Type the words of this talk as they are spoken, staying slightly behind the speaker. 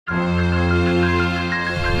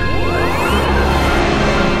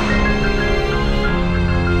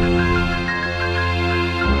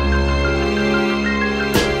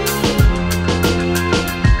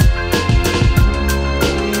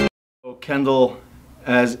Kendall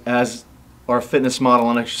as our fitness model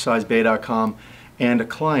on exercisebay.com and a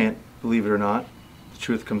client, believe it or not, the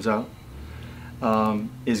truth comes out,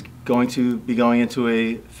 is going to be going into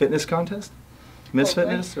a fitness contest? Miss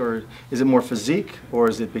Fitness? Or is it more physique? Or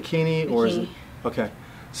is it bikini? Or is it, okay.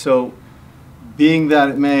 So being that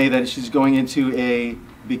it may that she's going into a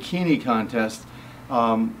bikini contest,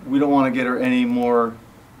 we don't want to get her any more,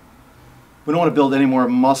 we don't want to build any more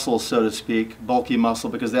muscle, so to speak, bulky muscle,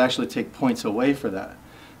 because they actually take points away for that.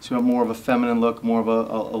 So we want more of a feminine look, more of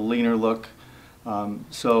a leaner look.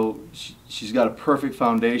 So she's got a perfect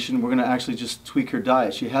foundation. We're going to actually just tweak her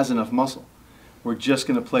diet. She has enough muscle. We're just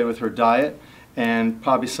going to play with her diet and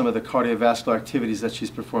probably some of the cardiovascular activities that she's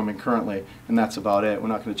performing currently, and that's about it. We're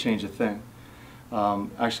not going to change a thing.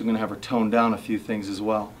 Actually going to have her tone down a few things as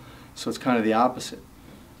well. So it's kind of the opposite.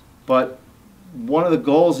 But one of the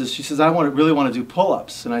goals is, she says, I really want to do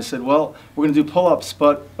pull-ups. And I said, well, we're going to do pull-ups,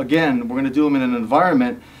 but again, we're going to do them in an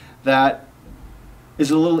environment that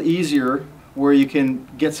is a little easier, where you can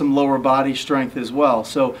get some lower body strength as well.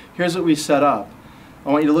 So here's what we set up. I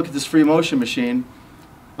want you to look at this free motion machine.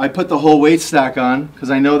 I put the whole weight stack on because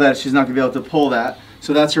I know that she's not going to be able to pull that.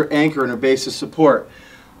 So that's her anchor and her base of support.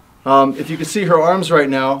 If you can see her arms right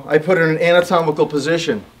now, I put her in an anatomical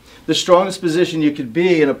position. The strongest position you could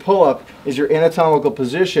be in a pull-up is your anatomical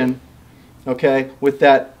position, okay, with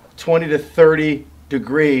that 20 to 30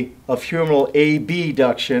 degree of humeral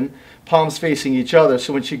abduction, palms facing each other.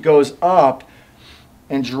 So when she goes up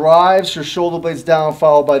and drives her shoulder blades down,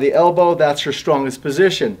 followed by the elbow, that's her strongest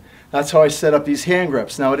position. That's how I set up these hand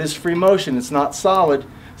grips. Now it is free motion, it's not solid,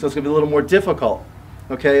 so it's going to be a little more difficult.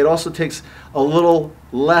 Okay, it also takes a little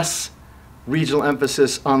less regional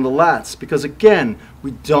emphasis on the lats, because again,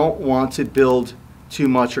 we don't want to build too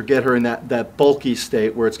much or get her in that bulky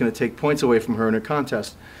state where it's going to take points away from her in a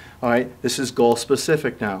contest. All right, this is goal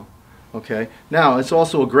specific now. Okay, now it's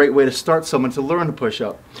also a great way to start someone to learn to push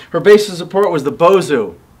up. Her base of support was the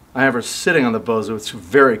Bozu. I have her sitting on the Bozu. It's a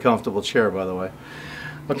very comfortable chair, by the way.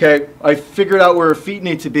 Okay, I figured out where her feet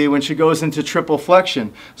need to be when she goes into triple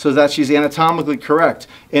flexion so that she's anatomically correct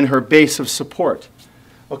in her base of support.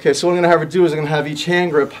 Okay, so what I'm going to have her do is I'm going to have each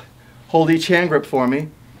hand grip, hold each hand grip for me.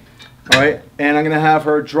 All right, and I'm going to have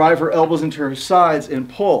her drive her elbows into her sides and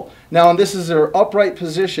pull. Now, and this is her upright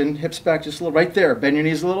position, hips back just a little, right there. Bend your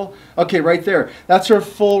knees a little. Okay, right there. That's her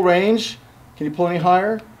full range. Can you pull any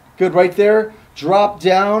higher? Good, right there. Drop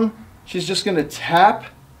down. She's just going to tap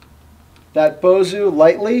that Bozu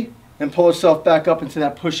lightly and pull herself back up into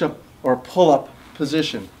that push-up or pull-up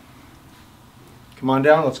position. Come on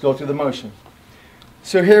down, let's go through the motion.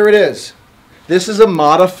 So here it is. This is a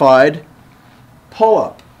modified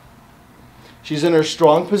pull-up. She's in her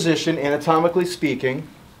strong position, anatomically speaking.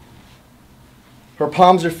 Her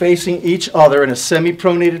palms are facing each other in a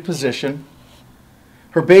semi-pronated position.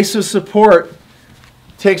 Her base of support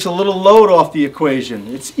takes a little load off the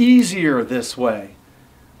equation. It's easier this way.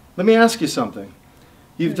 Let me ask you something.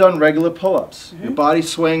 You've done regular pull-ups. Your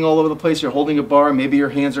body's swaying all over the place. You're holding a bar. Maybe your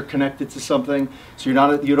hands are connected to something, so you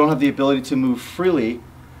don't have the ability to move freely,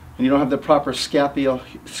 and you don't have the proper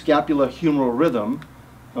scapulohumeral rhythm.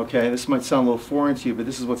 Okay, this might sound a little foreign to you, but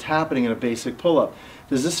this is what's happening in a basic pull-up.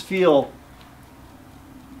 Does this feel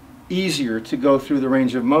easier to go through the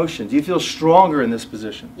range of motion? Do you feel stronger in this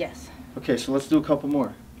position? Yes. Okay, so let's do a couple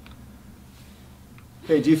more.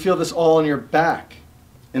 Okay, do you feel this all in your back,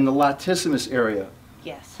 in the latissimus area?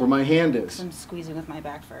 Yes. Where my hand is? I'm squeezing with my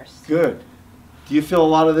back first. Good. Do you feel a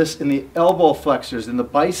lot of this in the elbow flexors, in the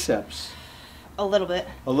biceps? A little bit.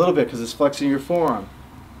 A little bit, because it's flexing your forearm.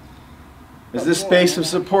 Is this base of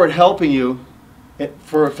support helping you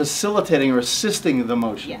for facilitating or assisting the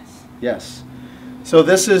motion? Yes. Yes. So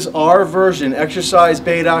this is our version,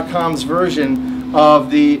 exercisebay.com's version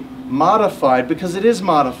of the modified, because it is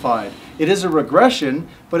modified. It is a regression,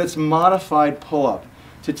 but it's modified pull-up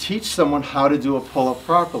to teach someone how to do a pull-up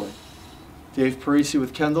properly. Dave Parisi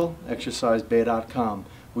with Kendall, exercisebay.com.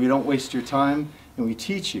 We don't waste your time, and we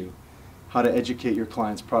teach you how to educate your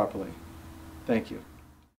clients properly. Thank you.